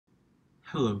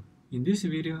Hello, in this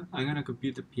video I'm gonna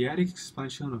compute the p-adic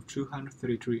expansion of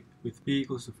 233 with p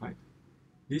equals to 5.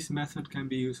 This method can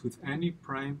be used with any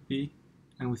prime p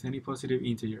and with any positive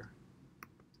integer.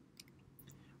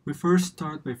 We first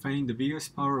start by finding the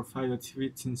biggest power of 5 that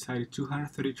fits inside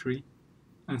 233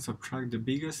 and subtract the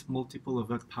biggest multiple of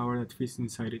that power that fits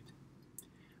inside it.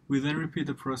 We then repeat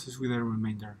the process with a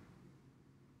remainder.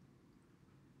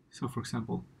 So for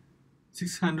example,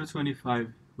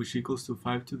 625, which equals to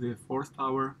 5 to the 4th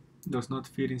power, does not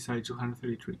fit inside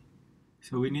 233.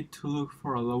 So we need to look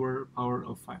for a lower power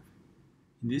of 5.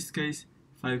 In this case,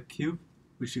 5 cubed,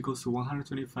 which equals to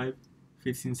 125,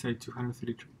 fits inside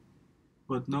 233.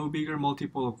 But no bigger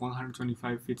multiple of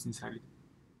 125 fits inside it.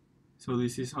 So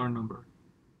this is our number.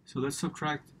 So let's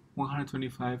subtract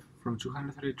 125 from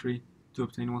 233 to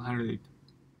obtain 108.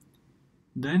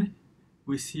 Then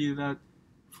we see that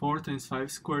 4 times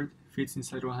 5 squared fits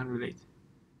inside 108.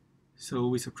 So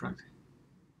we subtract.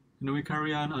 And we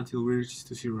carry on until we reach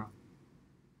to 0.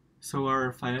 So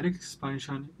our p-adic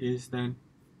expansion is then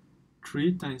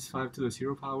 3 times 5 to the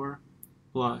 0 power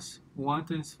plus 1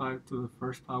 times 5 to the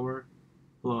 1st power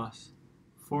plus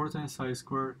 4 times 5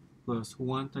 squared plus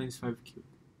 1 times 5 cubed.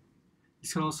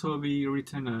 This can also be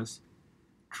written as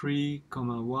 3,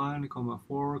 1,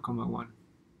 4, 1.